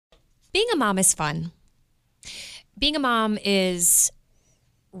Being a mom is fun. Being a mom is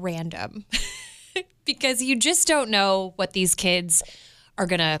random because you just don't know what these kids are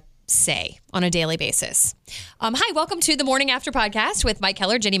going to say on a daily basis. Hi, welcome to the Morning After podcast with Mike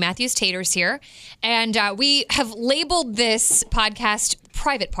Keller, Jenny Matthews, Taters here. And we have labeled this podcast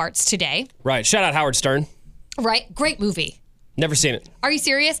Private Parts today. Right. Shout out Howard Stern. Right. Great movie. Never seen it. Are you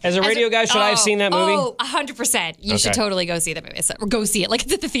serious? As a radio guy, should I have seen that movie? Oh, 100%. You should totally go see that movie. Or go see it. Like,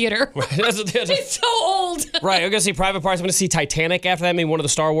 it's at the theater. It's so old. Right. I'm going to see Private Parts. I'm going to see Titanic after that. Maybe one of the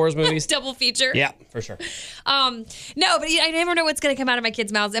Star Wars movies. Double feature. Yeah, for sure. No, but I never know what's going to come out of my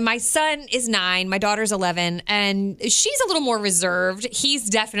kids' mouths. And my son is 9. My daughter's 11. And she's a little more reserved. He's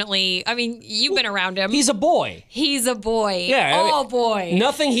definitely, I mean, you've been around him. He's a boy. He's a boy. Yeah. Oh, boy.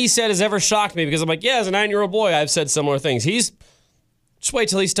 Nothing he said has ever shocked me because I'm like, yeah, as a 9-year-old boy, I've said similar things. Just wait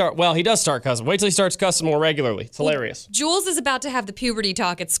till he he does start cussing. Wait till he starts cussing more regularly. It's hilarious. Jules is about to have the puberty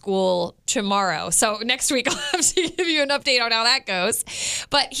talk at school tomorrow. So next week I'll have to give you an update on how that goes.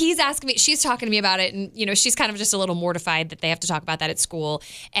 But he's asking me, she's talking to me about it. And, she's kind of just a little mortified that they have to talk about that at school.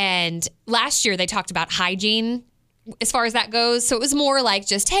 And last year they talked about hygiene as far as that goes. So it was more like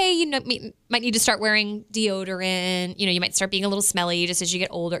just, hey, you might need to start wearing deodorant. You might start being a little smelly just as you get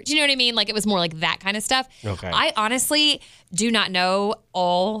older. Do you know what I mean? Like it was more like that kind of stuff. Okay. I honestly do not know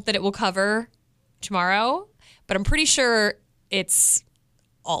all that it will cover tomorrow, but I'm pretty sure it's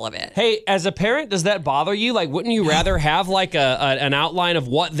all of it. Hey, as a parent, does that bother you? Like, wouldn't you rather have like an outline of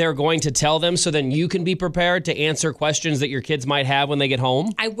what they're going to tell them so then you can be prepared to answer questions that your kids might have when they get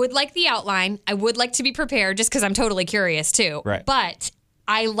home? I would like the outline. I would like to be prepared just because I'm totally curious too. Right. But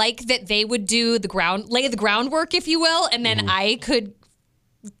I like that they would do lay the groundwork, if you will, and then I could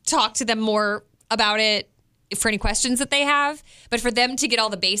talk to them more about it for any questions that they have. But for them to get all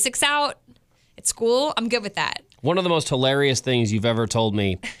the basics out at school, I'm good with that. One of the most hilarious things you've ever told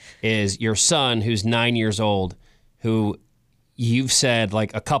me is your son, who's 9 years old, who you've said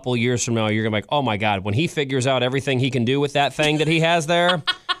like a couple years from now, you're going to be like, oh my God, when he figures out everything he can do with that thing that he has there,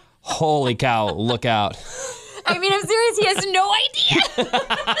 holy cow, look out. I mean, I'm serious. He has no idea.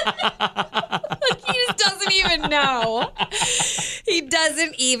 He just doesn't even know. He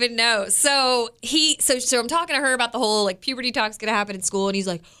doesn't even know. So I'm talking to her about the whole like puberty talk's going to happen in school. And he's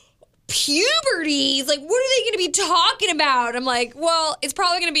like, puberty? He's like, what are they going to be talking about? I'm like, well, it's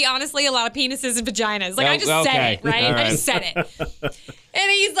probably going to be, honestly, a lot of penises and vaginas. Like, I just said it, right? I just said it.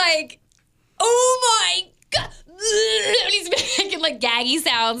 And he's like, oh my God. And he's making like gaggy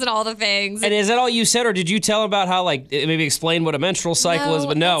sounds and all the things. And is that all you said, or did you tell him about how like maybe explain what a menstrual cycle is?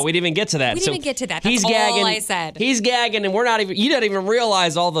 But no, we didn't even get to that. We didn't even get to that. That's he's gagging, all I said. He's gagging, and you don't even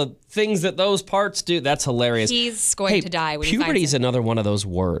realize all the things that those parts do. That's hilarious. He's going to die when he finds puberty is another one of those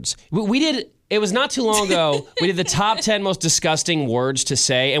words. We did. It was not too long ago. We did the top 10 most disgusting words to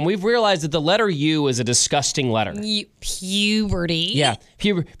say, and we've realized that the letter U is a disgusting letter. Puberty. Yeah,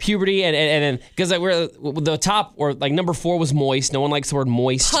 puberty, and then because we're the top or like number 4 was moist. No one likes the word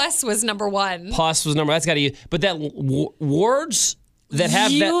moist. Pus was number 1. Pus was number. That's got to. But that words that have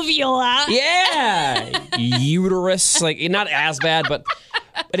uvula. Yeah, uterus. Like not as bad, but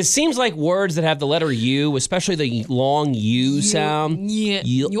it seems like words that have the letter U, especially the long U sound.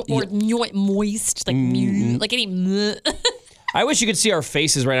 Yeah. Or moist, like like any. I wish you could see our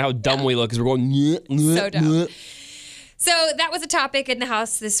faces right now, how dumb we look, because we're going. So dumb. So that was a topic in the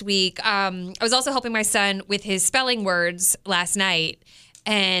house this week. I was also helping my son with his spelling words last night.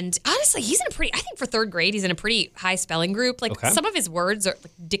 And honestly, he's I think for 3rd grade, he's in a pretty high spelling group. Like some of his words are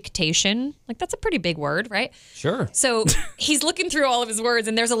like dictation. Like that's a pretty big word, right? Sure. So he's looking through all of his words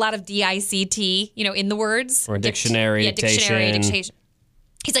and there's a lot of DICT, in the words. Or dictionary, dictation.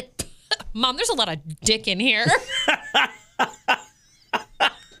 He's like, Mom, there's a lot of dick in here.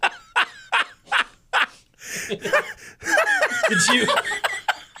 Did you...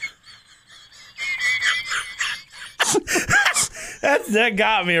 That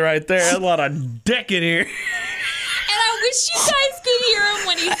got me right there. There's a lot of dick in here. And I wish you guys could hear him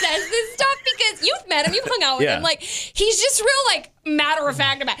when he says this stuff because you've met him, you've hung out with him. Like he's just real like matter of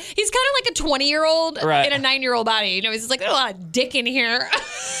fact about it. He's kind of like a 20-year-old in a 9-year-old body. He's just like, there's a lot of dick in here.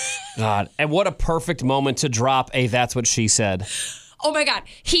 God, and what a perfect moment to drop a "that's what she said." Oh my God.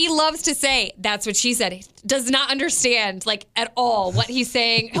 He loves to say, that's what she said. He does not understand like at all what he's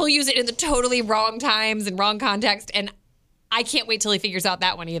saying. He'll use it in the totally wrong times and wrong context. And I can't wait till he figures out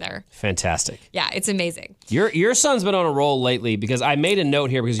that one either. Fantastic. Yeah, it's amazing. Your son's been on a roll lately because I made a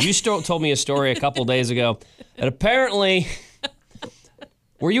note here because you told me a story a couple days ago that apparently...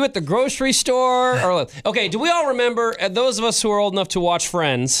 Were you at the grocery store? Okay, do we all remember, those of us who are old enough to watch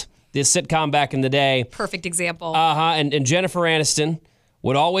Friends, the sitcom back in the day? Perfect example. And Jennifer Aniston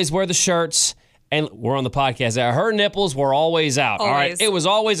would always wear the shirts. And we're on the podcast. Her nipples were always out. Always. All right. It was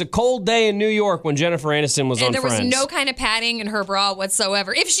always a cold day in New York when Jennifer Aniston was on Friends. And there was no kind of padding in her bra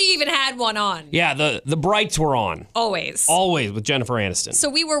whatsoever, if she even had one on. Yeah, the brights were on. Always. Always with Jennifer Aniston. So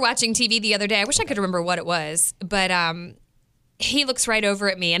we were watching TV the other day. I wish I could remember what it was. But he looks right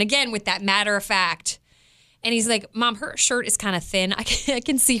over at me. And again, with that matter of fact. And he's like, Mom, her shirt is kind of thin. I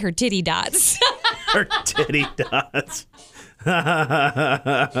can see her titty dots. Her titty dots.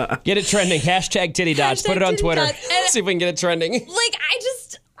 Get it trending. Hashtag titty dots. Put it on Twitter. See if we can get it trending. Like,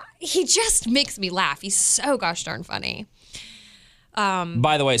 he just makes me laugh. He's so gosh darn funny.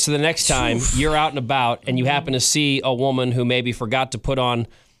 By the way, so the next time you're out and about and you happen to see a woman who maybe forgot to put on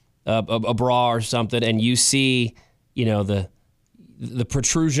a bra or something, and you see, the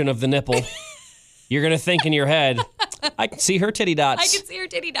protrusion of the nipple, you're going to think in your head, I can see her titty dots. I can see her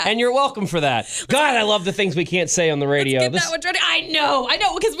titty dots. And you're welcome for that. God, I love the things we can't say on the radio. Let's get that one trending. I know,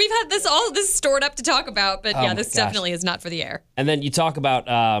 because we've had all of this stored up to talk about, but this definitely is not for the air. And then you talk about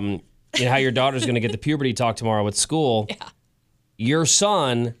how your daughter's going to get the puberty talk tomorrow at school. Yeah. Your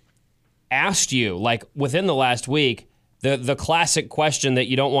son asked you, like within the last week, the classic question that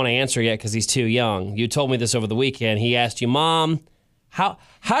you don't want to answer yet because he's too young. You told me this over the weekend. He asked you, Mom, how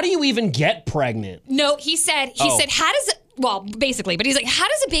do you even get pregnant? No, he said, how does it, well, basically, but he's like, how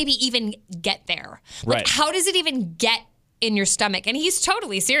does a baby even get there? Like, Right. How does it even get in your stomach? And he's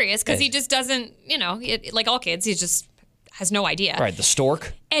totally serious because he just doesn't, like all kids, he just has no idea. Right, the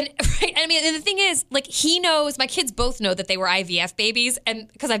stork. And right, I mean, and the thing is, like, he knows, my kids both know that they were IVF babies, and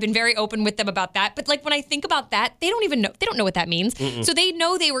because I've been very open with them about that. But like, when I think about that, they don't even know, they don't know what that means. So they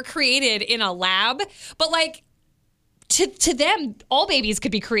know they were created in a lab, but like, to them, all babies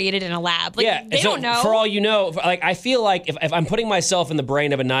could be created in a lab. Like, Yeah, they so don't know. For all you know, like I feel like if I'm putting myself in the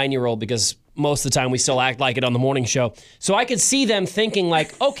brain of a 9-year-old, because most of the time we still act like it on the morning show, so I could see them thinking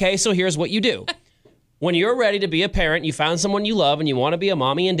like, okay, so here's what you do. When you're ready to be a parent, you found someone you love and you want to be a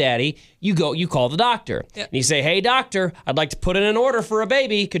mommy and daddy, you call the doctor. Yep. And you say, hey, doctor, I'd like to put in an order for a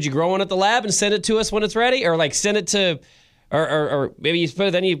baby. Could you grow one at the lab and send it to us when it's ready? Or like send it to... Or maybe you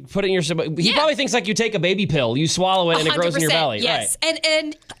put it in your... He probably thinks like you take a baby pill, you swallow it, and it grows in your belly. Yes. Right.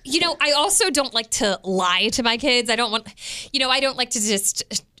 And I also don't like to lie to my kids. I don't want... I don't like to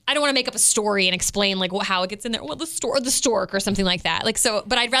just... I don't want to make up a story and explain like how it gets in there. Well, the stork or something like that. Like, so,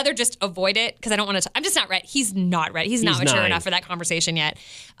 but I'd rather just avoid it because I don't want to. I'm just not ready. He's not ready. He's not mature 9. enough for that conversation yet.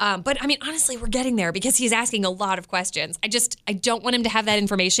 But I mean, honestly, we're getting there because he's asking a lot of questions. I don't want him to have that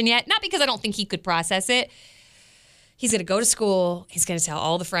information yet. Not because I don't think he could process it. He's going to go to school. He's going to tell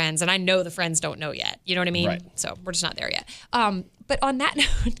all the friends, and I know the friends don't know yet. You know what I mean? Right. So we're just not there yet. But on that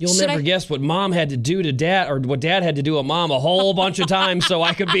note, you'll never guess what Mom had to do to Dad, or what Dad had to do with Mom a whole bunch of times so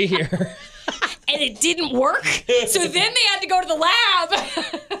I could be here. And it didn't work. So then they had to go to the lab.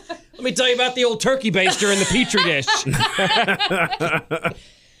 Let me tell you about the old turkey baster in the Petri dish.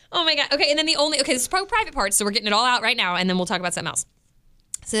 Oh my God. Okay, and then this is private part, so we're getting it all out right now, and then we'll talk about something else.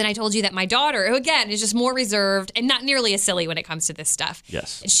 So then I told you that my daughter, who again is just more reserved and not nearly as silly when it comes to this stuff.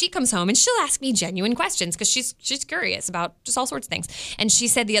 Yes. And she comes home and she'll ask me genuine questions because she's curious about just all sorts of things. And she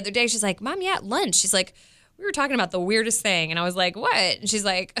said the other day, she's like, Mom, at lunch. She's like, we were talking about the weirdest thing. And I was like, what? And she's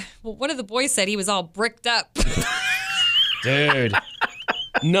like, well, one of the boys said he was all bricked up. Dude.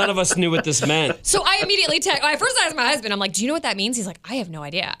 None of us knew what this meant. So I immediately I first asked my husband, I'm like, do you know what that means? He's like, I have no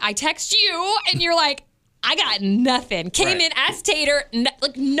idea. I text you and you're like, I got nothing. Came in as Tater.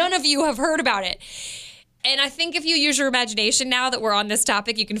 Like, none of you have heard about it. And I think if you use your imagination now that we're on this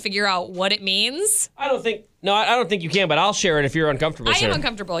topic, you can figure out what it means. I don't think you can, but I'll share it if you're uncomfortable. I am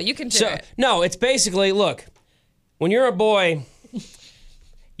uncomfortable. You can share it. No, it's basically, look, when you're a boy,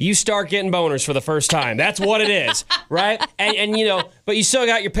 you start getting boners for the first time. That's what it is, right? And but you still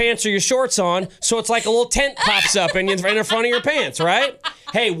got your pants or your shorts on, so it's like a little tent pops up in the front of your pants, right?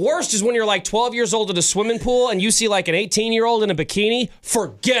 Hey, worst is when you're like 12 years old at a swimming pool and you see like an 18-year-old in a bikini.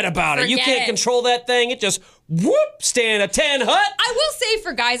 Forget about it. You can't control that thing. It just stand a 10 hut. I will say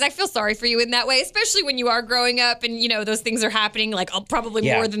for guys, I feel sorry for you in that way, especially when you are growing up and those things are happening like probably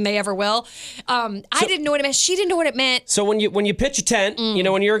more than they ever will. I didn't know what it meant. She didn't know what it meant. So when you pitch a tent,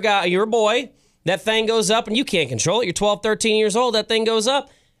 when you're a boy, that thing goes up and you can't control it. You're 12, 13 years old. That thing goes up.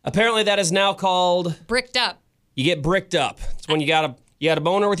 Apparently that is now called Bricked up. You get bricked up. It's when you got You had a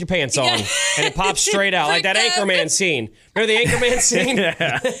boner with your pants on, and it pops straight out, like that Bricked up. Anchorman scene. Remember the Anchorman scene?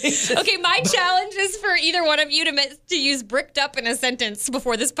 Okay, my challenge is for either one of you to use bricked up in a sentence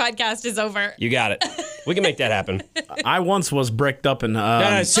before this podcast is over. You got it. We can make that happen. I once was bricked up in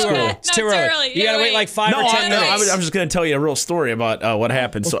No, it's too Okay, early. no, It's too early. You got to wait like 5 or 10 minutes. I'm just going to tell you a real story about what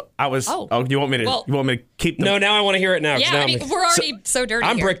happened. So I was. Oh. You want me to keep? No, now I want to hear it now. 'cause Yeah, now I mean, we're already so dirty.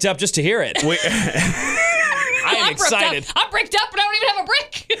 I'm here. bricked up just to hear it. I am I'm bricked excited. up. I'm bricked up, but I don't even have a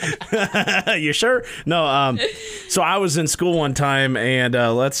brick. You sure? No. So I was in school one time, and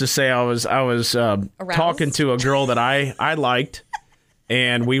let's just say I was talking to a girl that I liked,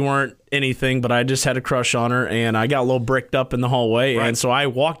 and we weren't anything, but I just had a crush on her, and I got a little bricked up in the hallway, and so I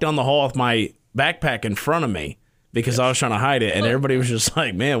walked down the hall with my backpack in front of me because I was trying to hide it, and everybody was just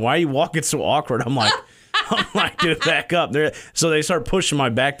like, "Man, why are you walking so awkward?" I'm like, dude, back up. So they start pushing my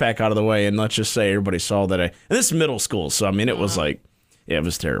backpack out of the way, and let's just say everybody saw that and this is middle school, so I mean, it was like, yeah, it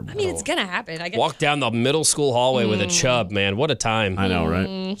was terrible. I mean, it's gonna happen. I guess. Walk down the middle school hallway with a chub, man. What a time. I know, right?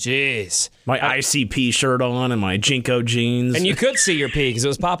 Jeez. My ICP shirt on and my Jinko jeans. And you could see your pee because it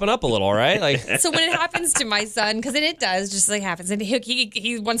was popping up a little, right? Like, So when it happens to my son, because it does, just like happens, and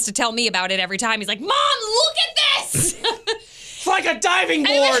he wants to tell me about it every time. He's like, "Mom, look at this!" it's like a diving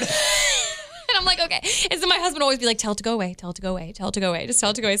board. And I'm like, okay. And so my husband will always be like, "Tell it to go away, tell it to go away, tell it to go away, just tell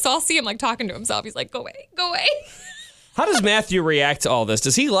it to go away." So I'll see him like talking to himself. He's like, "Go away, go away." How does Matthew react to all this?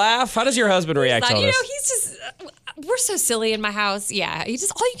 Does he laugh? How does your husband react to all this? He's just, we're so silly in my house. Yeah, all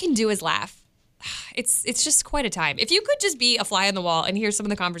you can do is laugh. It's just quite a time. If you could just be a fly on the wall and hear some of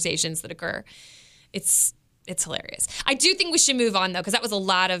the conversations that occur, it's hilarious. I do think we should move on though, because that was a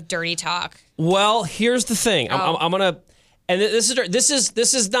lot of dirty talk. Well, here's the thing. I'm gonna, and this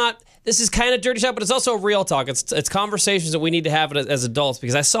is kind of dirty talk, but it's also real talk. It's conversations that we need to have as adults,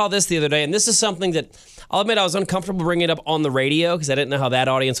 because I saw this the other day, and this is something that I'll admit I was uncomfortable bringing it up on the radio because I didn't know how that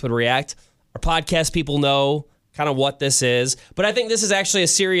audience would react. Our podcast people know kind of what this is, but I think this is actually a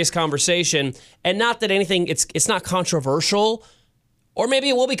serious conversation, and not that anything, it's not controversial, or maybe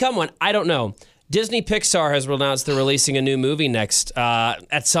it will become one. I don't know. Disney Pixar has announced they're releasing a new movie next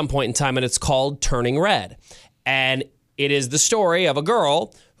at some point in time, and it's called Turning Red. And it is the story of a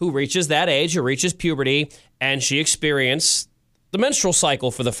girl who reaches that age, who reaches puberty, and she experienced the menstrual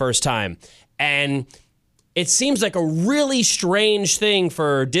cycle for the first time. And it seems like a really strange thing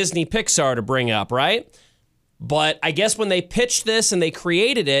for Disney Pixar to bring up, right? But I guess when they pitched this and they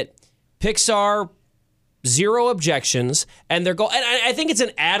created it, Pixar, zero objections, and their goal, and I think it's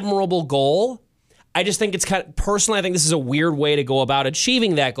an admirable goal. I just think it's personally, I think this is a weird way to go about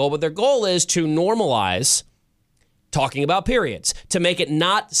achieving that goal, but their goal is to normalize talking about periods, to make it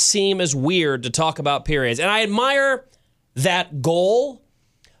not seem as weird to talk about periods. And I admire that goal,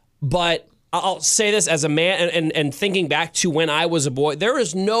 but I'll say this as a man, and thinking back to when I was a boy, there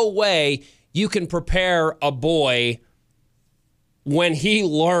is no way you can prepare a boy when he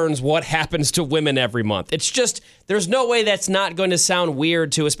learns what happens to women every month. It's just, there's no way that's not going to sound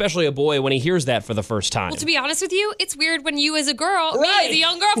weird to, especially a boy, when he hears that for the first time. Well, to be honest with you, it's weird when you as a girl, Right. me as a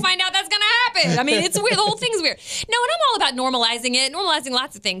young girl, find out that's going to happen. I mean, it's weird. The whole thing's weird. No, and I'm all about normalizing it, normalizing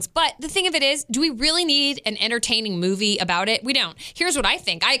lots of things. But the thing of it is, do we really need an entertaining movie about it? We don't. Here's what I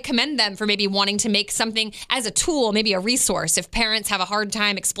think. I commend them for maybe wanting to make something as a tool, maybe a resource. If parents have a hard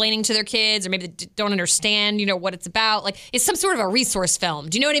time explaining to their kids, or maybe they don't understand, what it's about, like it's some sort of a resource film.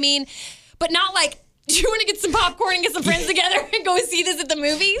 Do you know what I mean? But not like, do you want to get some popcorn and get some friends together and go see this at the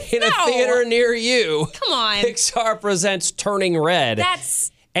movies? In a theater near you, Come on. Pixar presents Turning Red.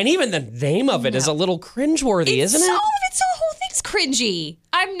 And even the name of it is a little cringeworthy, isn't it? All of it's the whole thing's cringy.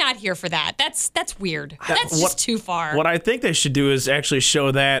 I'm not here for that. That's weird. That's just too far. What I think they should do is actually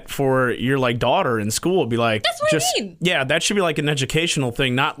show that for your daughter in school. Be like, That's what I mean. Yeah, that should be like an educational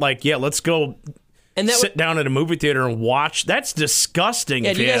thing, not like, let's go And that sit down at a movie theater and watch. That's disgusting.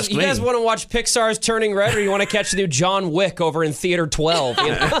 Yeah, if you you ask me. guys want to watch Pixar's Turning Red, or you want to catch the new John Wick over in Theater 12?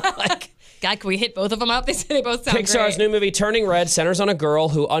 God, can we hit both of them up? They say they both sound Pixar's great. new movie Turning Red centers on a girl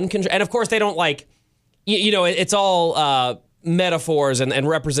who and of course they don't it's all metaphors and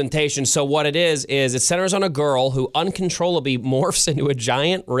representation. So what it is it centers on a girl who uncontrollably morphs into a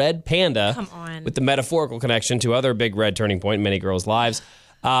giant red panda. Come on. With the metaphorical connection to other big red turning point in many girls' lives.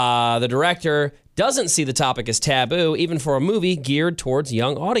 The director doesn't see the topic as taboo, even for a movie geared towards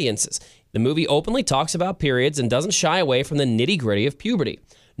young audiences. The movie openly talks about periods and doesn't shy away from the nitty-gritty of puberty.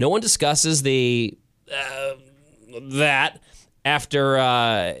 No one discusses that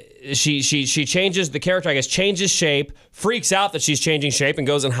after she changes, the character, I guess, changes shape, freaks out that she's changing shape, and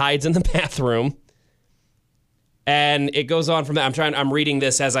goes and hides in the bathroom. And it goes on from that. I'm reading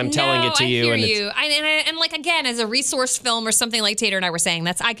this as I'm telling it to you. I hear you. And like, again, as a resource film or something like Tater and I were saying,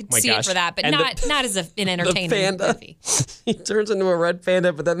 I could see it for that, but not as an entertainment movie. He turns into a red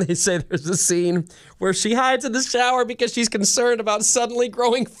panda, but then they say there's a scene where she hides in the shower because she's concerned about suddenly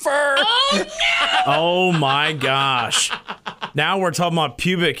growing fur. Oh, no! Oh, my gosh. Now we're talking about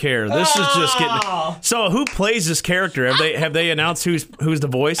pubic hair. This is just getting... So who plays this character? Have they announced who's the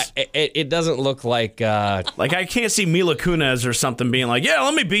voice? It doesn't look like... Like, I can't see Mila Kunis or something being like, yeah,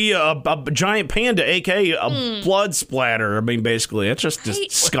 let me be a giant panda, a.k.a. a blood splatter. I mean, basically, it's just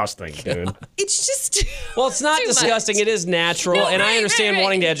disgusting, dude. It's just... Well, it's not disgusting. It is natural, and I understand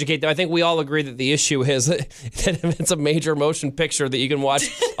wanting to educate them. I think we all agree that the issue is that it's a major motion picture that you can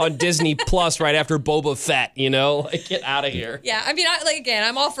watch on Disney Plus right after Boba Fett, you know? Like, get out of here. Yeah, I mean,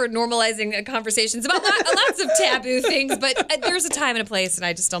 I'm all for normalizing conversations about lots of taboo things, but there's a time and a place, and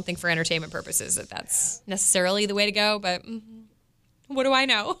I just don't think for entertainment purposes that's necessarily the way to go, but what do I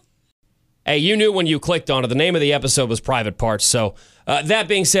know? Hey, you knew when you clicked on it. The name of the episode was Private Parts, so that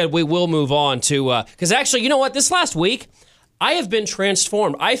being said, we will move on to... Because actually, you know what? This last week, I have been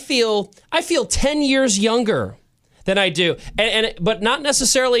transformed. I feel 10 years younger than I do, but not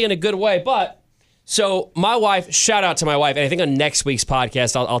necessarily in a good way, but... So my wife, shout out to my wife, and I think on next week's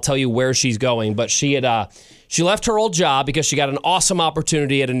podcast, I'll tell you where she's going, but she left her old job because she got an awesome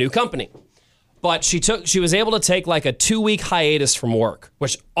opportunity at a new company. But she was able to take like a 2-week hiatus from work,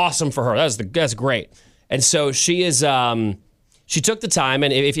 which awesome for her. That's great. And so she took the time,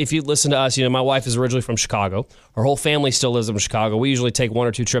 and if you listen to us, you know, my wife is originally from Chicago. Her whole family still lives in Chicago. We usually take 1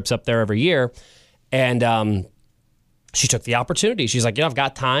 or 2 trips up there every year. And she took the opportunity. She's like, I've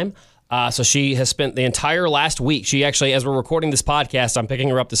got time. So she has spent the entire last week. She actually, as we're recording this podcast, I'm picking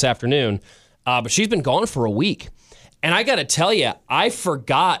her up this afternoon. But she's been gone for a week. And I got to tell you, I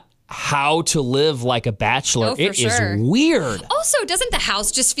forgot how to live like a bachelor. It is weird. Also, doesn't the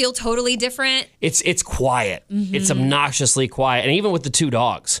house just feel totally different? It's quiet. Mm-hmm. It's obnoxiously quiet. And even with the 2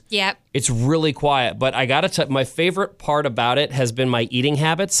 dogs. Yep. It's really quiet. But I got to tell you, my favorite part about it has been my eating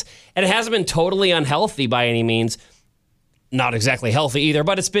habits. And it hasn't been totally unhealthy by any means. Not exactly healthy either,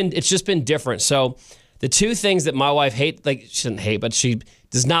 but it's just been different. So the 2 things that my wife she shouldn't hate, but she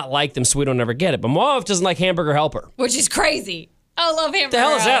does not like them, so we don't ever get it. But my wife doesn't like Hamburger Helper. Which is crazy. I love Hamburger Helper. The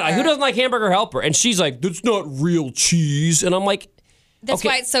hell is that? Like, who doesn't like Hamburger Helper? And she's like, that's not real cheese. And I'm like, that's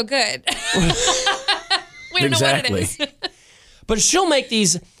why it's so good. We don't know what it is. But she'll make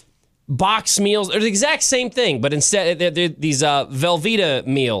these box meals. They're the exact same thing, but instead they're these Velveeta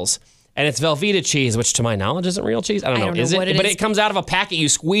meals. And it's Velveeta cheese, which to my knowledge isn't real cheese. I don't know is it? But it comes out of a packet. You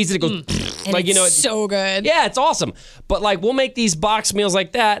squeeze it, it goes like, you know, it's so good. Yeah, it's awesome. But like, we'll make these box meals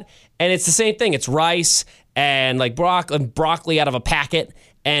like that, and it's the same thing. It's rice and like broccoli out of a packet,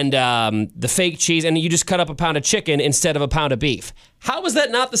 and the fake cheese, and you just cut up a pound of chicken instead of a pound of beef. How is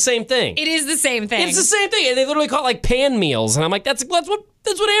that not the same thing? It is the same thing. It's the same thing, and they literally call it like pan meals, and I'm like, that's what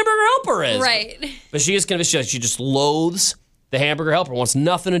Hamburger Helper is, right? But she is convinced. She just loathes the Hamburger Helper, wants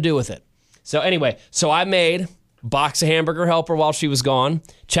nothing to do with it. So anyway, I made a box of Hamburger Helper while she was gone.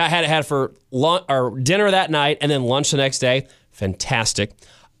 Had for lunch or dinner that night, and then lunch the next day. Fantastic.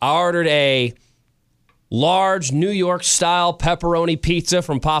 I ordered a large New York style pepperoni pizza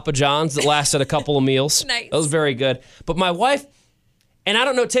from Papa John's that lasted a couple of meals. Nice. That was very good. But my wife, and I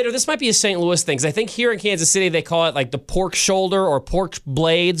don't know, Tater, this might be a St. Louis thing, because I think here in Kansas City they call it like the pork shoulder or pork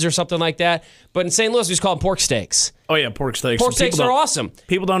blades or something like that. But in St. Louis we just call them pork steaks. Oh yeah, pork steaks. Pork steaks are awesome.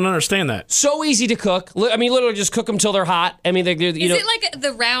 People don't understand that. So easy to cook. I mean, literally just cook them till they're hot. I mean, is it like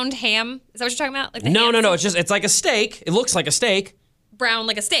the round ham? Is that what you're talking about? Like no. It's like a steak. It looks like a steak. Brown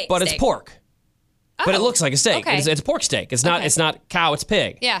like a steak. But it's pork. Oh, but it looks like a steak. Okay. It's a pork steak. It's not cow. It's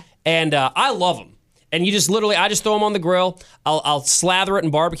pig. Yeah. And I love them. And you just literally, I just throw them on the grill. I'll slather it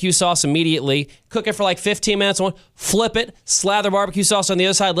in barbecue sauce immediately. Cook it for like 15 minutes. Flip it. Slather barbecue sauce on the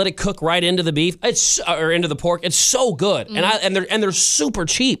other side. Let it cook right into the beef. Or into the pork. It's so good. Mm. And they're super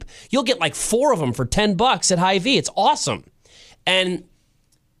cheap. You'll get like 4 of them for $10 at Hy-Vee. It's awesome. And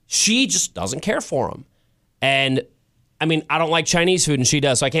she just doesn't care for them. And I mean, I don't like Chinese food and she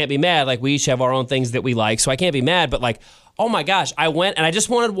does, so I can't be mad. Like, we each have our own things that we like, so I can't be mad. But like, oh my gosh, I went and I just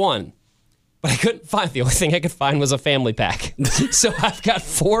wanted one. But I couldn't find, the only thing I could find was a family pack. So I've got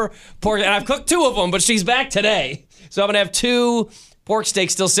 4 pork, and I've cooked 2 of them, but she's back today. So I'm going to have 2 pork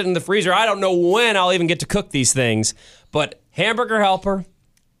steaks still sitting in the freezer. I don't know when I'll even get to cook these things. But Hamburger Helper,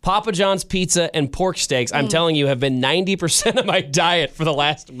 Papa John's pizza, and pork steaks, I'm telling you, have been 90% of my diet for the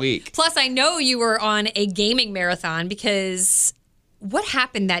last week. Plus, I know you were on a gaming marathon because what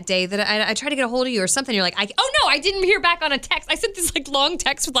happened that day that I tried to get a hold of you or something? You're like, oh no, I didn't hear back on a text. I sent this like long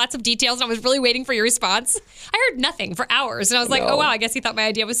text with lots of details and I was really waiting for your response. I heard nothing for hours and I was like, oh wow, I guess he thought my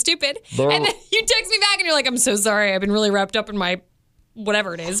idea was stupid. And then you text me back and you're like, I'm so sorry. I've been really wrapped up in my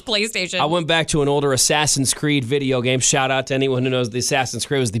whatever it is, PlayStation. I went back to an older Assassin's Creed video game. Shout out to anyone who knows the Assassin's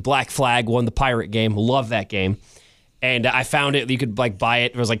Creed. It was the Black Flag one, the pirate game. Love that game. And I found it. You could like buy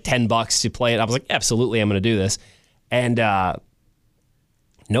it. It was like $10 to play it. I was like, absolutely, I'm going to do this. And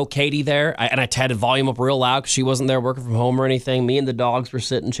no Katie there. I had the volume up real loud because she wasn't there working from home or anything. Me and the dogs were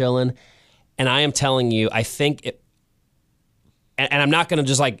sitting chilling. And I am telling you, I think it, and I'm not going to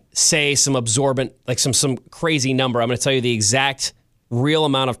just like say some absorbent, like some crazy number. I'm going to tell you the exact real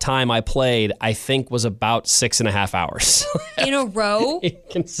amount of time I played, I think was about 6.5 hours. In a row?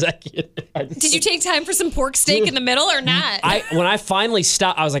 Consecutive. Did you take time for some pork steak in the middle or not? When I finally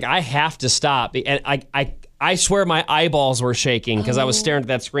stopped, I was like, I have to stop. And I swear my eyeballs were shaking because I was staring at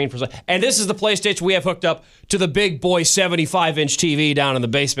that screen for so. And this is the PlayStation we have hooked up to the big boy 75-inch TV down in the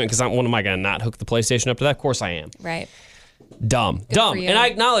basement because when am I going to not hook the PlayStation up to that? Of course I am. Right. Dumb. And I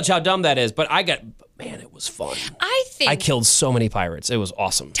acknowledge how dumb that is, but man, it was fun. I think I killed so many pirates. It was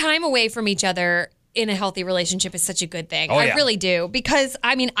awesome. Time away from each other in a healthy relationship is such a good thing. I really do. Because,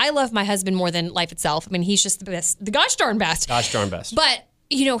 I mean, I love my husband more than life itself. I mean, he's just the best. The gosh darn best. Gosh darn best. But,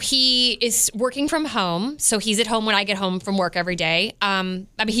 you know, he is working from home. So he's at home when I get home from work every day. I mean,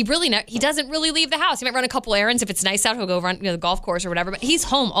 he doesn't really leave the house. He might run a couple errands. If it's nice out, he'll go run the golf course or whatever. But he's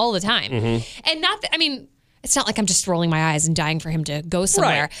home all the time. Mm-hmm. And it's not like I'm just rolling my eyes and dying for him to go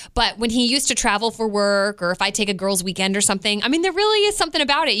somewhere. Right. But when he used to travel for work or if I take a girls' weekend or something, I mean, there really is something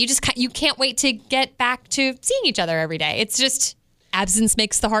about it. You can't wait to get back to seeing each other every day. It's just absence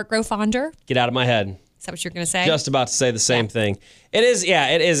makes the heart grow fonder. Get out of my head. Is that what you're going to say? Just about to say the same thing. It is,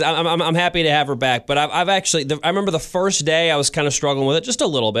 it is. I'm happy to have her back, but I've actually, I remember the first day I was kind of struggling with it just a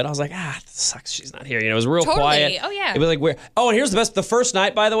little bit. I was like, it sucks she's not here. You know, it was real quiet. Oh, yeah. It was like weird. Oh, and here's the best. The first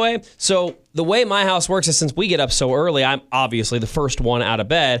night, by the way, so the way my house works is since we get up so early, I'm obviously the first one out of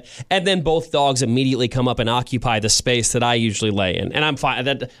bed, and then both dogs immediately come up and occupy the space that I usually lay in, and I'm fine.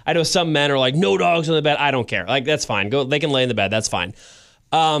 I know some men are like, no dogs in the bed. I don't care. Like, that's fine. They can lay in the bed. That's fine.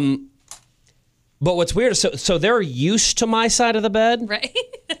 But what's weird is so they're used to my side of the bed. Right.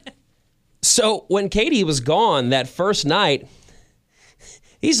 So when Katie was gone that first night,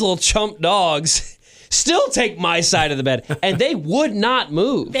 these little chump dogs still take my side of the bed, and they would not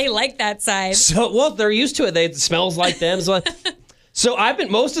move. They like that side. So, well, they're used to it. It smells like them. So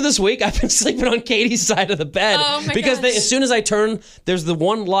most of this week, I've been sleeping on Katie's side of the bed. Oh my because gosh. As soon as I turn, there's the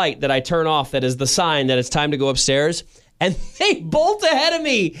one light that I turn off that is the sign that it's time to go upstairs. And they bolt ahead of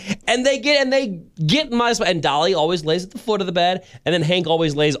me, and they get in my spot. And Dolly always lays at the foot of the bed, and then Hank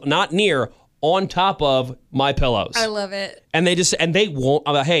always lays not near, on top of my pillows. I love it. And they won't.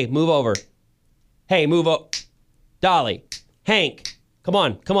 I'm like, hey, move over. Hey, move up. Dolly, Hank, come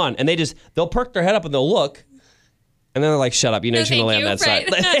on. And they'll perk their head up and they'll look, and then they're like, shut up, you know, you're gonna lay on that side.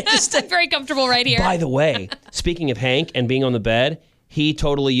 I'm very comfortable right here. By the way, speaking of Hank and being on the bed, he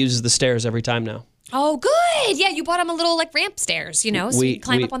totally uses the stairs every time now. Oh, good. Yeah, you bought him a little like ramp stairs, you know, so you can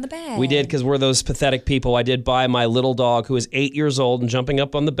climb up on the bed. We did, because we're those pathetic people. I did buy my little dog, who is 8 years old, and jumping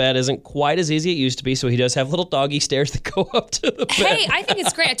up on the bed isn't quite as easy as it used to be, so he does have little doggy stairs that go up to the bed. Hey, I think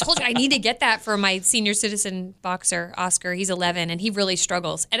it's great. I told you I need to get that for my senior citizen boxer, Oscar. He's 11, and he really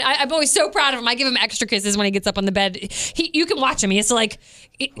struggles. And I'm always so proud of him. I give him extra kisses when he gets up on the bed. You can watch him. He has to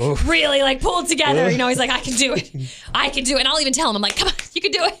really pull it together. You know, he's like, I can do it. And I'll even tell him, I'm like, come on, you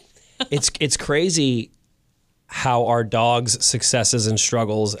can do it. It's crazy how our dogs' successes and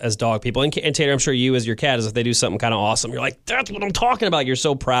struggles as dog people, and Tater, I'm sure you as your cat, is if they do something kind of awesome, you're like, that's what I'm talking about. You're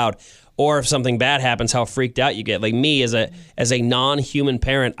so proud. Or if something bad happens, how freaked out you get. Like me as a non-human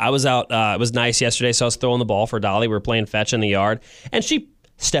parent, I was out. It was nice yesterday, so I was throwing the ball for Dolly. We were playing fetch in the yard, and she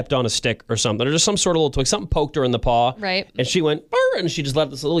stepped on a stick or something, or just some sort of little twig. Something poked her in the paw, right? And she went, burr, and she just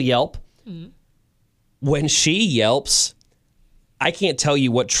let this little yelp. Mm-hmm. When she yelps, I can't tell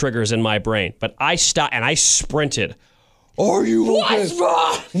you what triggers in my brain, but I stopped and I sprinted. Are you okay? What's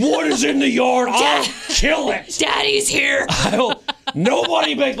wrong? What is in the yard? I'll kill it. Daddy's here.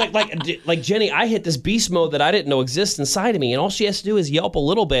 Nobody makes like Jenny. I hit this beast mode that I didn't know exists inside of me, and all she has to do is yelp a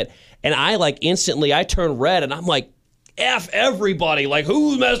little bit, and I instantly I turn red, and I'm like, F everybody. Like,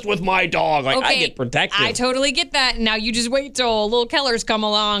 who messed with my dog? Like, okay, I get protective. I totally get that. Now you just wait till little Kellers come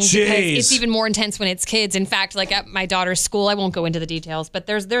along. Jeez. Because it's even more intense when it's kids. In fact, like at my daughter's school, I won't go into the details, but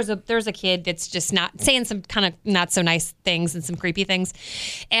there's a kid that's just not saying some kind of not so nice things and some creepy things.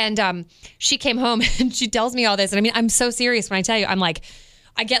 And she came home and she tells me all this. And I mean, I'm so serious when I tell you, I'm like,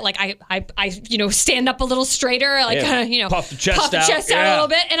 I get like I stand up a little straighter, like kind of puff the chest out a little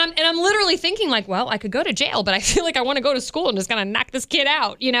bit, and I'm literally thinking like, well, I could go to jail, but I feel like I want to go to school and just kind of knock this kid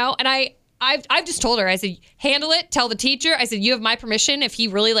out, And I've just told her, I said, handle it, tell the teacher. I said, you have my permission. If he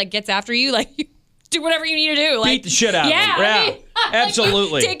really like gets after you, like do whatever you need to do. Like, beat the shit out of him. Yeah,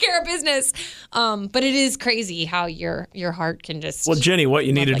 absolutely. Take care of business. But it is crazy how your heart can just. Well, Jenny, what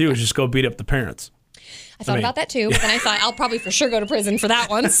you need to do is just go beat up the parents. I thought about that too, but then I thought I'll probably for sure go to prison for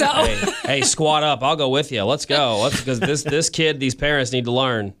that one. So hey, squat up. I'll go with you. Let's go. Because this kid, these parents need to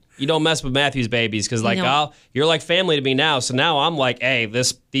learn. You don't mess with Matthew's babies because you're like family to me now. So now I'm like, hey,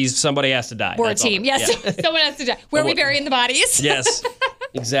 somebody has to die. We're a team. Yes, someone has to die. Where are we burying the bodies? Yes,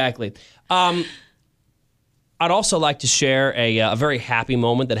 exactly. I'd also like to share a very happy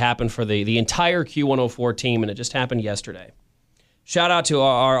moment that happened for the entire Q104 team, and it just happened yesterday. Shout out to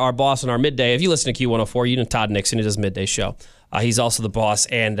our boss on our midday. If you listen to Q104, you know Todd Nixon, who does midday show. He's also the boss.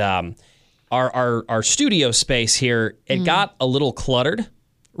 And our studio space here, it got a little cluttered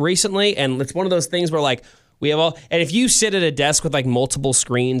recently. And it's one of those things where like we have and if you sit at a desk with like multiple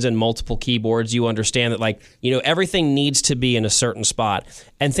screens and multiple keyboards, you understand that like, everything needs to be in a certain spot.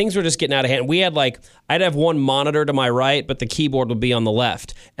 And things were just getting out of hand. We had I'd have one monitor to my right, but the keyboard would be on the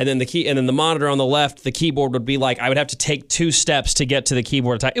left. And then the monitor on the left, the keyboard would be I would have to take 2 steps to get to the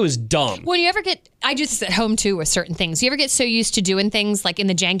keyboard. It was dumb. Well, you ever I do this at home too with certain things. You ever get so used to doing things like in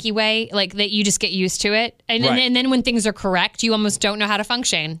the janky way, like that you just get used to it. And, right. and then when things are correct, you almost don't know how to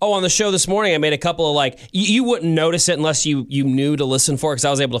function. Oh, on the show this morning, I made a couple of you wouldn't notice it unless you knew to listen for it because I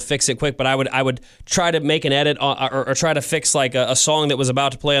was able to fix it quick. But I would try to make an edit or try to fix a song that was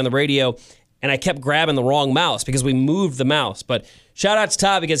about to play on the radio. And I kept grabbing the wrong mouse because we moved the mouse. But shout out to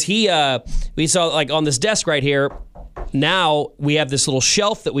Todd because we saw on this desk right here, now we have this little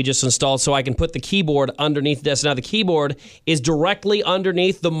shelf that we just installed so I can put the keyboard underneath the desk. Now the keyboard is directly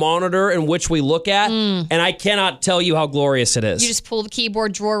underneath the monitor in which we look at, and I cannot tell you how glorious it is. You just pull the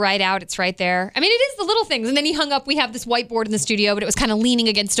keyboard drawer right out. It's right there. I mean, it is the little things. And then he hung up. We have this whiteboard in the studio, but it was kind of leaning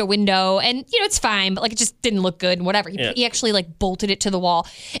against a window. And, it's fine, but it just didn't look good and whatever. He actually bolted it to the wall.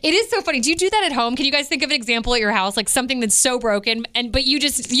 It is so funny. Do you do that at home? Can you guys think of an example at your house? Something that's so broken, but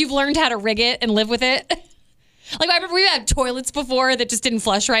you've learned how to rig it and live with it? I remember we had toilets before that just didn't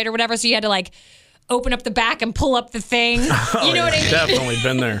flush right or whatever, so you had to open up the back and pull up the thing. You know what I mean? Definitely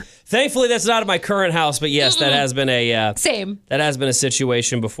been there. Thankfully, that's not in my current house, but yes, that has been a same. That has been a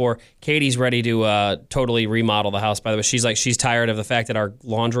situation before. Katie's ready to totally remodel the house. By the way, she's tired of the fact that our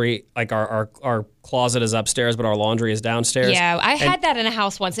laundry, our closet is upstairs, but our laundry is downstairs. Yeah, I had that in a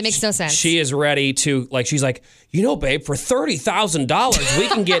house once. It makes no sense. She is ready to she's like, babe, for $30,000, we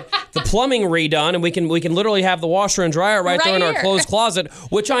can get the plumbing redone, and we can literally have the washer and dryer right there in our closed closet,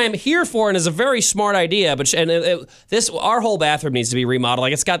 which I am here for, and is a very smart idea. But our whole bathroom needs to be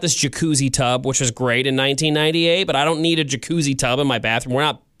remodeled. It's got this jacuzzi tub, which was great in 1998, but I don't need a jacuzzi tub in my bathroom. We're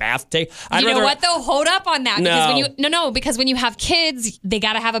not bath take. You know what though? Hold up on that. No. Because when you have kids, they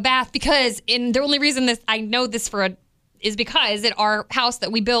got to have a bath. Because the only reason I know this is because at our house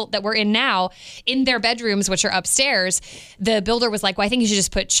that we built that we're in now, in their bedrooms, which are upstairs, the builder was like, well, I think you should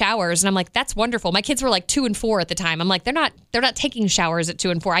just put showers. And I'm like, that's wonderful. My kids were 2 and 4 at the time. I'm like, they're not taking showers at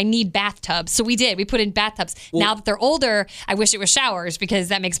 2 and 4. I need bathtubs. So we did. We put in bathtubs. Well, now that they're older, I wish it was showers because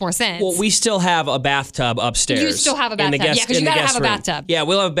that makes more sense. Well, we still have a bathtub upstairs. You still have a bathtub. Yeah, because you got to have a bathtub. Yeah,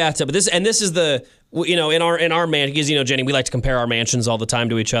 we'll have a bathtub. But this is the... in our mansion, because Jenny, we like to compare our mansions all the time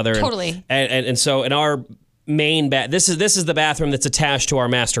to each other. Totally. And so in our main this is the bathroom that's attached to our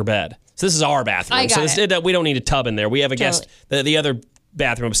master bed. So this is our bathroom. We don't need a tub in there. We have a guest. The other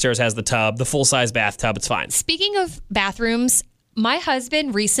bathroom upstairs has the tub, the full size bathtub. It's fine. Speaking of bathrooms, my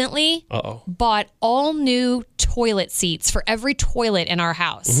husband recently bought all new toilet seats for every toilet in our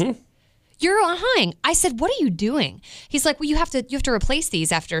house. Mm-hmm. You're lying. I said, what are you doing? He's like, well, you have to replace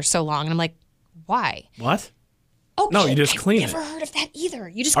these after so long. And I'm like, why? What? Okay, no, you just clean it. I've never heard of that either.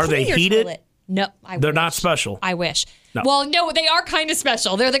 You just clean your toilet. Are they heated? No, they're not special. I wish. No. Well, no, they are kind of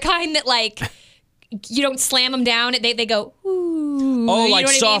special. They're the kind that you don't slam them down. They go, ooh. Oh,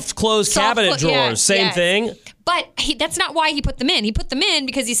 soft closed cabinet drawers. Yeah, Same thing. But that's not why he put them in. He put them in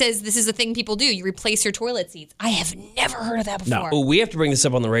because he says this is the thing people do. You replace your toilet seats. I have never heard of that before. No. Oh, we have to bring this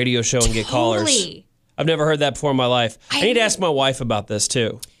up on the radio show and get callers. I've never heard that before in my life. I need to ask my wife about this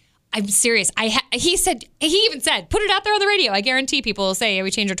too. I'm serious. He even said, put it out there on the radio. I guarantee people will say,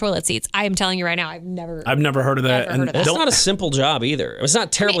 we change our toilet seats. I am telling you right now, I've never heard of that. It's not a simple job either. It's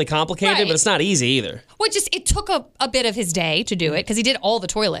not terribly complicated, but it's not easy either. Well, it took a bit of his day to do it because he did all the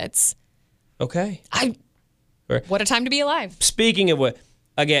toilets. Okay. What a time to be alive. Speaking of what,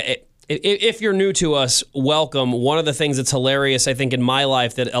 again, if you're new to us, welcome. One of the things that's hilarious, I think, in my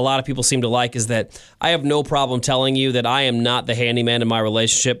life that a lot of people seem to like is that I have no problem telling you that I am not the handyman in my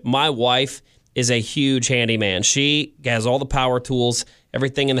relationship. My wife is a huge handyman. She has all the power tools,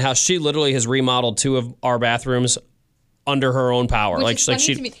 everything in the house. She literally has remodeled 2 of our bathrooms under her own power. Which is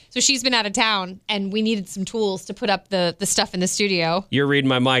funny to me. So she's been out of town, and we needed some tools to put up the stuff in the studio. You're reading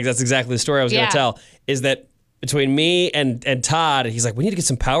my mind. That's exactly the story I was going to tell, is that between me and Todd, he's like, we need to get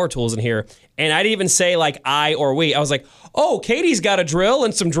some power tools in here. And I didn't even say like I or we. I was like, oh, Katie's got a drill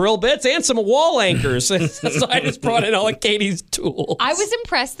and some drill bits and some wall anchors. So I just brought in all of Katie's tools. I was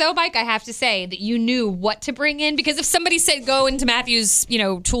impressed, though, Mike, I have to say, that you knew what to bring in. Because if somebody said go into Matthew's,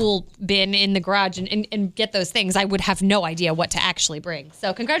 tool bin in the garage and get those things, I would have no idea what to actually bring.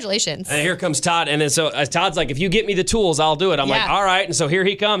 So congratulations. And here comes Todd. And then so Todd's like, if you get me the tools, I'll do it. I'm like, all right. And so here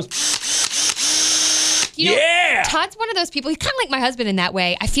he comes. Todd's one of those people. He's kind of like my husband in that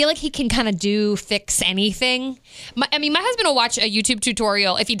way. I feel like he can kind of fix anything. My husband will watch a YouTube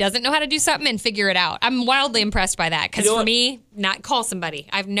tutorial if he doesn't know how to do something and figure it out. I'm wildly impressed by that because for me, not call somebody.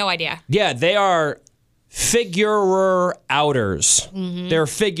 I have no idea. Yeah, they are figure-outers. Mm-hmm. They're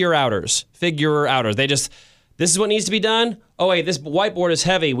figure-outers. Figure-outers. This is what needs to be done. Oh, wait, this whiteboard is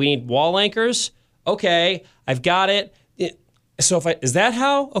heavy. We need wall anchors. Okay, I've got it. So is that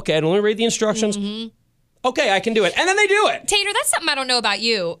how? Okay, I don't read the instructions. Mm-hmm. Okay, I can do it. And then they do it. Tater, that's something I don't know about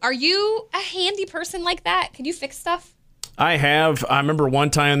you. Are you a handy person like that? Can you fix stuff? I have. I remember one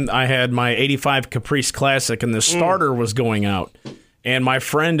time I had my 85 Caprice Classic and the starter was going out. And my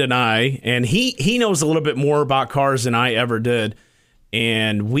friend and I, and he knows a little bit more about cars than I ever did.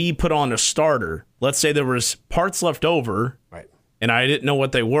 And we put on a starter. Let's say there was parts left over. Right. And I didn't know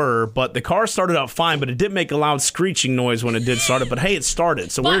what they were, but the car started out fine, but it did make a loud screeching noise when it did start it. But hey, it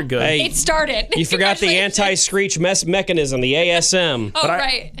started, so we're good. It started. You forgot the anti-screech mechanism, the ASM. Oh,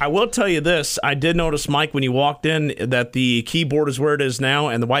 right. I will tell you this. I did notice, Mike, when you walked in, that the keyboard is where it is now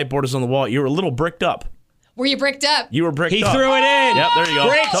and the whiteboard is on the wall. You were a little bricked up. Were you bricked up? You were bricked up. He threw it in. Yep, there you go.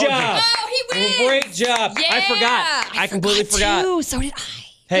 Great Told job. Oh, he wins. Great job. Yeah. I forgot. I completely forgot. Too. So did I.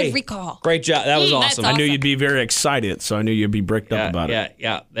 Hey, good recall. Great job. That was awesome. I knew you'd be very excited, so I knew you'd be bricked up about it.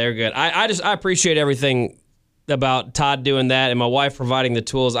 Yeah, they're good. I appreciate everything about Todd doing that and my wife providing the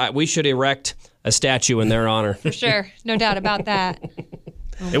tools. We should erect a statue in their honor. For sure. No doubt about that.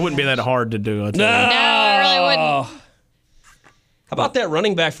 It wouldn't be that hard to do. No, it really wouldn't. How about that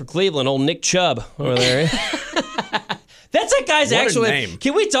running back for Cleveland, old Nick Chubb over there? That's that guy's actually. Name.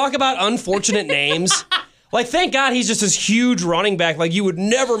 Can we talk about unfortunate names? Like, thank God he's just this huge running back. Like, you would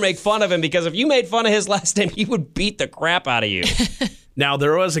never make fun of him because if you made fun of his last name, he would beat the crap out of you. Now,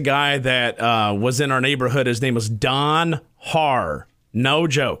 there was a guy that was in our neighborhood. His name was Don Har. No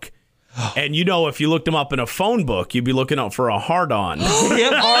joke. And if you looked him up in a phone book, you'd be looking up for a hard-on.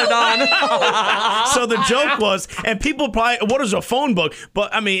 Yep, hard-on. So the joke was, and people probably, what is a phone book?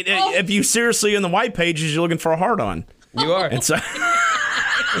 But, I mean, if you seriously in the white pages, you're looking for a hard-on. You are. And so...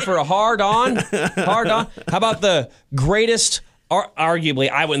 For a hard-on? How about the greatest, arguably,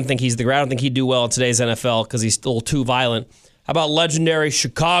 I wouldn't think he's the greatest. I don't think he'd do well in today's NFL because he's still too violent. How about legendary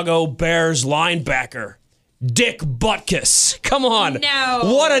Chicago Bears linebacker, Dick Butkus? Come on. No.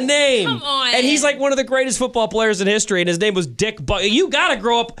 What a name. Come on. And he's like one of the greatest football players in history, and his name was Dick Butkus. You got to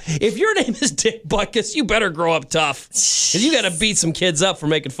grow up. If your name is Dick Butkus, you better grow up tough. Because you got to beat some kids up for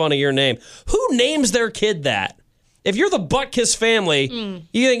making fun of your name. Who names their kid that? If you're the Butkus family,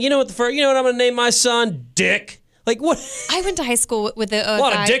 you think, you know what I'm going to name my son? Dick. Like, what? I went to high school with a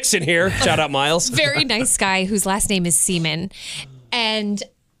lot guy, of dicks in here. Shout out, Miles. Very nice guy whose last name is Seaman. And,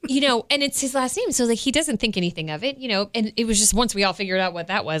 and it's his last name. So, like, he doesn't think anything of it, And it was just once we all figured out what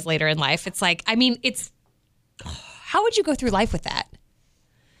that was later in life. It's like, how would you go through life with that?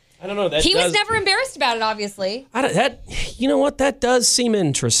 I don't know. He was never embarrassed about it, obviously. You know what? That does seem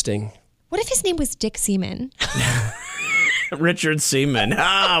interesting. What if his name was Dick Seaman? Richard Seaman.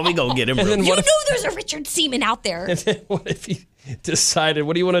 We go get him. There's a Richard Seaman out there. And then what if he decided,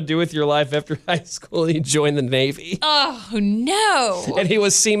 what do you want to do with your life after high school? And he joined the Navy. Oh, no. And he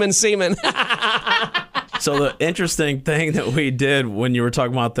was Seaman. So the interesting thing that we did when you were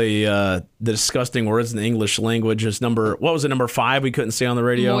talking about the disgusting words in the English language is what was it, number 5 we couldn't say on the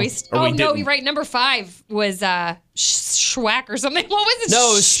radio? Moist. No, you're right. Number 5 was schwack or something. What was it?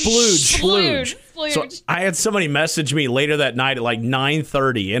 No, it was splooge. So I had somebody message me later that night at like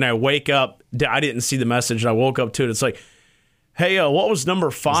 9:30, and I wake up. I didn't see the message, and I woke up to it. It's like, hey, what was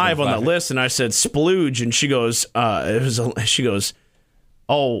number 5 on the list? And I said splooge, and she goes,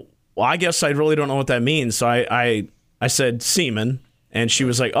 oh, well, I guess I really don't know what that means. So I said semen, and she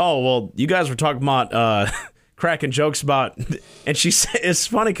was like, oh, well, you guys were talking about cracking jokes about, and she said, it's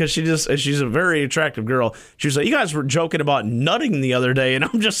funny because she's a very attractive girl. She was like, you guys were joking about nutting the other day, and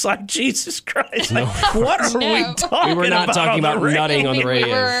I'm just like, Jesus Christ, like, what are we talking about? We were not talking about nutting on the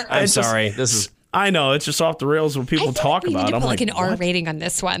radio. I'm It's sorry. just- This is. I know, it's just off the rails when people talk we about need it. to I'm put like an R what? rating on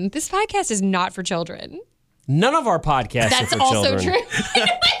this one. This podcast is not for children. None of our podcasts That's are for also children. true. like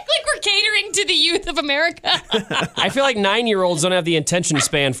we're catering to the youth of America. I feel like 9-year-olds don't have the attention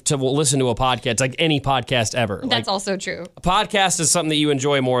span to listen to a podcast, like any podcast ever. That's also true. A podcast is something that you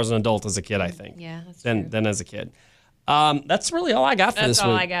enjoy more as an adult as a kid, I think. Yeah, that's than as a kid. That's really all I got for That's this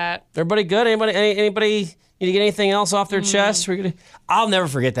all week. I got. Everybody good? Anybody need to get anything else off their chest? I'll never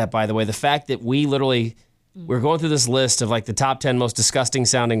forget that, by the way. The fact that we're going through this list of like the top 10 most disgusting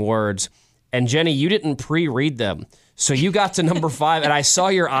sounding words, and Jenny, you didn't pre-read them. So you got to number 5, and I saw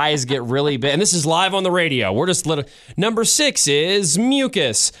your eyes get really big. And this is live on the radio. We're just Number 6 is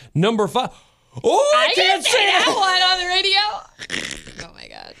mucus. Number 5. Oh, I can't say that one on the radio. Oh my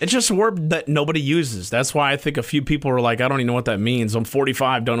God. It's just a word that nobody uses. That's why I think a few people were like, I don't even know what that means. I'm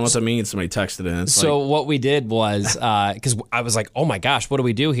 45, don't know what that means. Somebody texted in. So what we did was, because I was like, oh my gosh, what do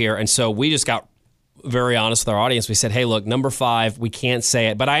we do here? And so we just got very honest with our audience. We said, hey, look, number 5, we can't say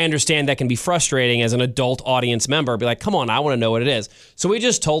it. But I understand that can be frustrating as an adult audience member. Be like, come on, I want to know what it is. So we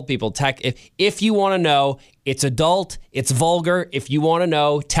just told people, if you want to know, it's adult, it's vulgar. If you want to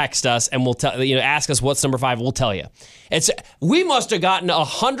know, text us and we'll tell ask us what's number 5. We'll tell you. We must have gotten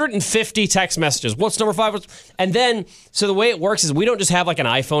 150 text messages. What's number 5? And then, so the way it works is we don't just have like an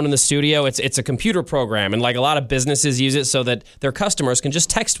iPhone in the studio. It's a computer program, and like a lot of businesses use it so that their customers can just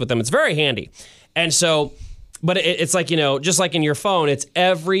text with them. It's very handy. And so, but it's like, just like in your phone, it's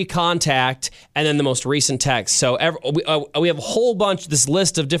every contact and then the most recent text. So we have a whole bunch, this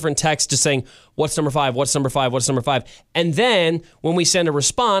list of different texts just saying, what's number 5, what's number 5, what's number 5. And then when we send a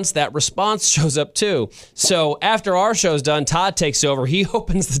response, that response shows up too. So after our show's done, Todd takes over. He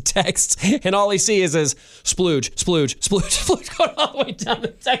opens the text and all he sees is splooge, splooge, splooge, splooge going all the way down the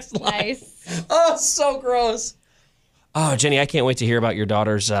text line. Nice. Oh, so gross. Oh, Jenny, I can't wait to hear about your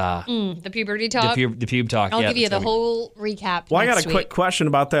daughter's The puberty talk. the pube talk. I'll give you the whole recap. Well, I got next a quick week. question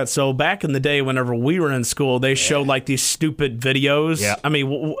about that. So back in the day, whenever we were in school, they showed like these stupid videos. Yeah. I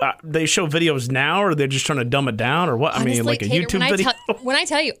mean, they show videos now, or they're just trying to dumb it down, or what? Honestly, I mean, like a Tater, YouTube video. when I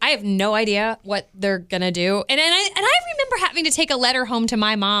tell you, I have no idea what they're gonna do, and I remember having to take a letter home to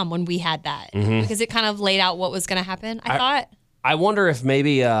my mom when we had that because it kind of laid out what was gonna happen. I wonder if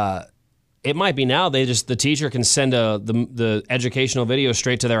maybe it might be now the teacher can send the educational video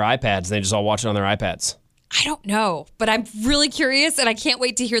straight to their iPads and they just all watch it on their iPads. I don't know, but I'm really curious, and I can't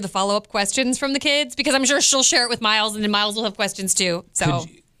wait to hear the follow-up questions from the kids because I'm sure she'll share it with Miles, and then Miles will have questions too. So.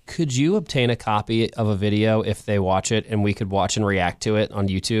 Could you obtain a copy of a video if they watch it and we could watch and react to it on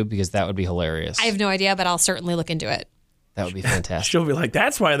YouTube? Because that would be hilarious. I have no idea, but I'll certainly look into it. That would be fantastic. She'll be like,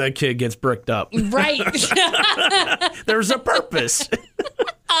 "That's why that kid gets bricked up. Right. There's a purpose."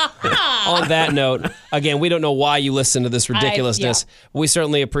 On that note, again, we don't know why you listen to this ridiculousness. We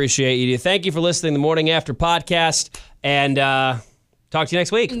certainly appreciate you. Thank you for listening to the Morning After podcast, and talk to you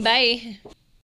next week. Bye.